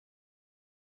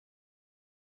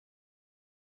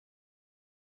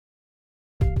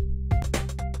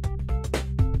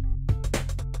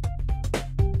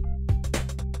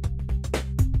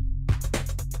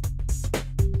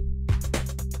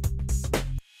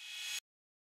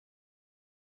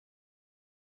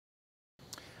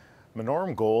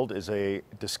Minaurum Gold is a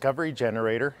discovery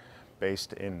generator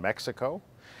based in Mexico.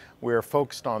 We are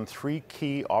focused on three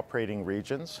key operating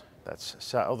regions. That's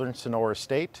Southern Sonora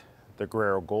State, the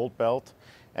Guerrero Gold Belt,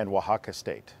 and Oaxaca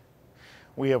State.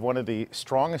 We have one of the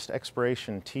strongest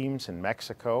exploration teams in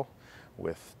Mexico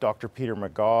with Dr. Peter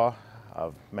McGaw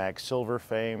of Mag Silver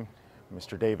fame,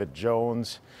 Mr. David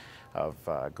Jones of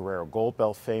Guerrero Gold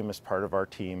Belt fame as part of our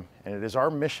team. And it is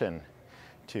our mission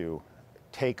to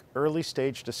take early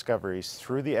stage discoveries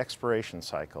through the exploration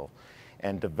cycle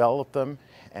and develop them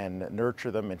and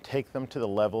nurture them and take them to the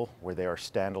level where they are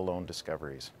standalone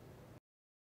discoveries.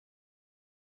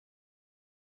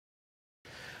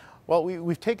 Well,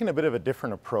 we've taken a bit of a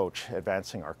different approach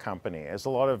advancing our company. As a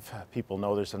lot of people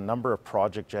know, there's a number of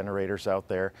project generators out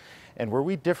there, and where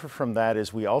we differ from that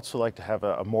is we also like to have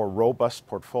a more robust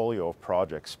portfolio of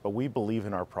projects, but we believe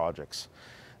in our projects.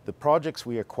 The projects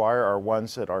we acquire are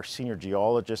ones that our senior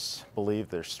geologists believe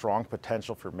there's strong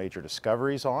potential for major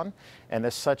discoveries on, and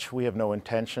as such we have no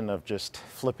intention of just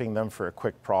flipping them for a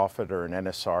quick profit or an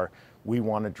NSR. We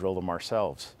want to drill them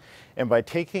ourselves. And by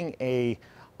taking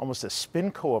almost a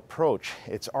SpinCo approach,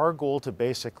 it's our goal to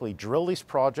basically drill these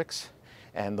projects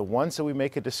and the ones that we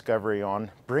make a discovery on,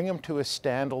 bring them to a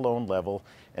standalone level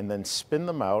and then spin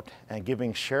them out and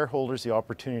giving shareholders the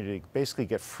opportunity to basically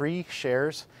get free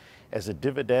shares as a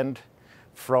dividend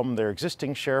from their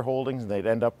existing shareholdings, and they'd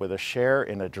end up with a share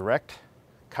in a direct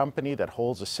company that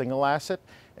holds a single asset,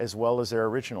 as well as their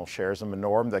original shares in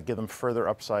Minaurum that give them further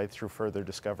upside through further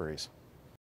discoveries.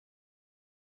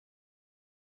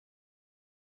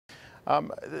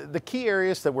 The key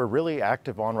areas that we're really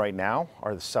active on right now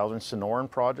are the Southern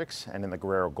Sonoran projects and in the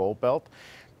Guerrero Gold Belt.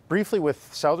 Briefly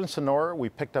with Southern Sonora, we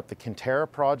picked up the Quintera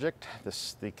project.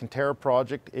 The Quintera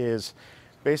project is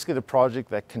basically the project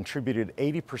that contributed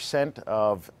 80%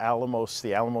 of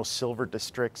the Alamos Silver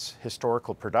District's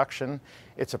historical production.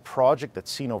 It's a project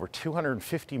that's seen over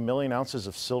 250 million ounces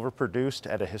of silver produced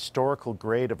at a historical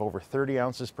grade of over 30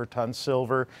 ounces per ton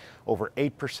silver, over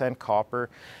 8%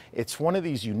 copper. It's one of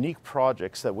these unique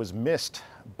projects that was missed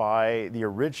by the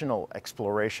original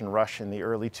exploration rush in the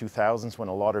early 2000s when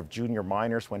a lot of junior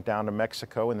miners went down to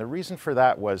Mexico. And the reason for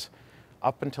that was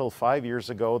up until 5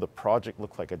 years ago, the project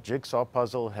looked like a jigsaw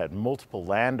puzzle. It had multiple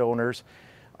landowners.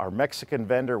 Our Mexican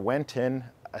vendor went in,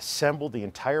 assembled the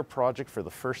entire project for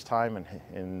the first time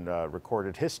in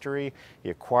recorded history. He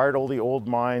acquired all the old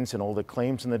mines and all the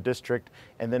claims in the district,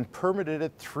 and then permitted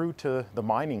it through to the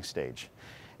mining stage.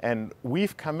 And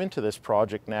we've come into this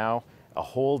project now, a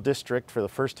whole district for the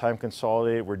first time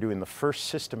consolidated. We're doing the first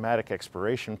systematic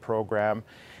exploration program,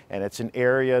 and it's an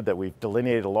area that we've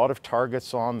delineated a lot of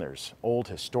targets on. There's old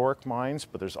historic mines,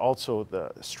 but there's also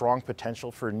the strong potential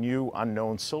for new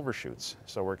unknown silver shoots.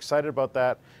 So we're excited about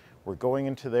that. We're going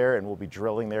into there and we'll be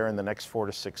drilling there in the next 4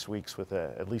 to 6 weeks with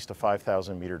at least a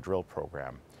 5,000 meter drill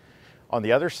program. On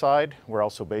the other side, we're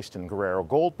also based in Guerrero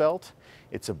Gold Belt.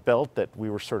 It's a belt that we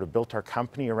built our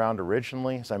company around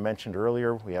originally. As I mentioned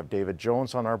earlier, we have David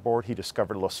Jones on our board. He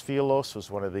discovered Los Filos, was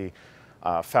one of the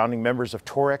founding members of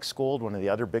Torex Gold, one of the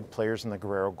other big players in the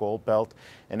Guerrero Gold Belt.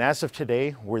 And as of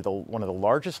today, we're one of the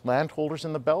largest landholders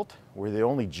in the belt. We're the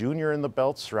only junior in the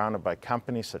belt, surrounded by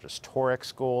companies such as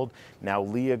Torex Gold, now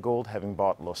Leah Gold, having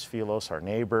bought Los Filos, our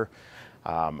neighbor,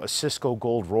 Cisco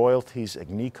Gold Royalties,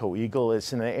 Agnico Eagle.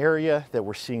 It's in an area that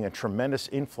we're seeing a tremendous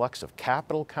influx of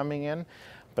capital coming in,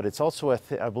 but it's also,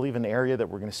 I believe, an area that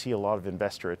we're going to see a lot of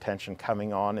investor attention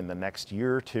coming on in the next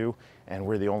year or two, and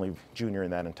we're the only junior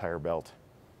in that entire belt.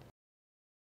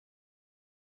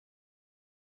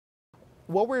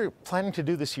 What we're planning to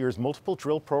do this year is multiple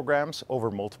drill programs over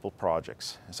multiple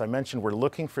projects. As I mentioned, we're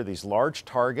looking for these large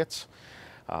targets.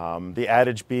 The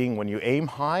adage being, when you aim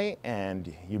high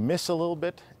and you miss a little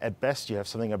bit, at best you have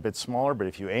something a bit smaller, but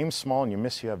if you aim small and you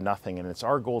miss, you have nothing. And it's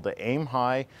our goal to aim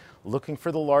high, looking for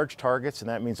the large targets, and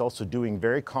that means also doing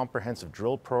very comprehensive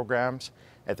drill programs.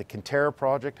 At the Quintera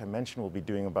project, I mentioned we'll be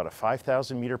doing about a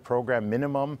 5,000 meter program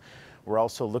minimum. We're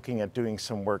also looking at doing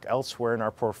some work elsewhere in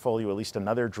our portfolio, at least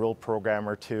another drill program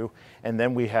or two. And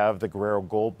then we have the Guerrero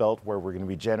Gold Belt, where we're going to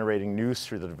be generating news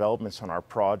through the developments on our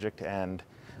project and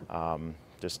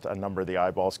just a number of the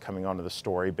eyeballs coming onto the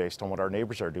story based on what our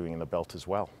neighbors are doing in the belt as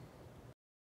well.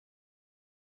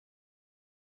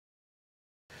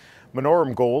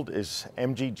 Minaurum Gold is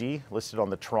MGG, listed on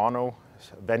the Toronto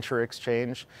Venture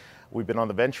Exchange. We've been on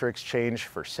the Venture Exchange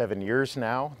for 7 years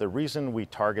now. The reason we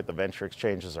target the Venture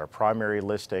Exchange as our primary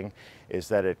listing is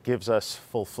that it gives us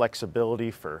full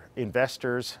flexibility for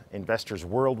investors. Investors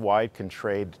worldwide can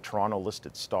trade Toronto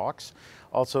listed stocks.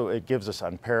 Also, it gives us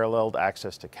unparalleled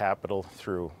access to capital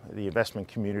through the investment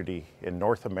community in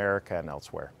North America and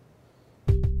elsewhere.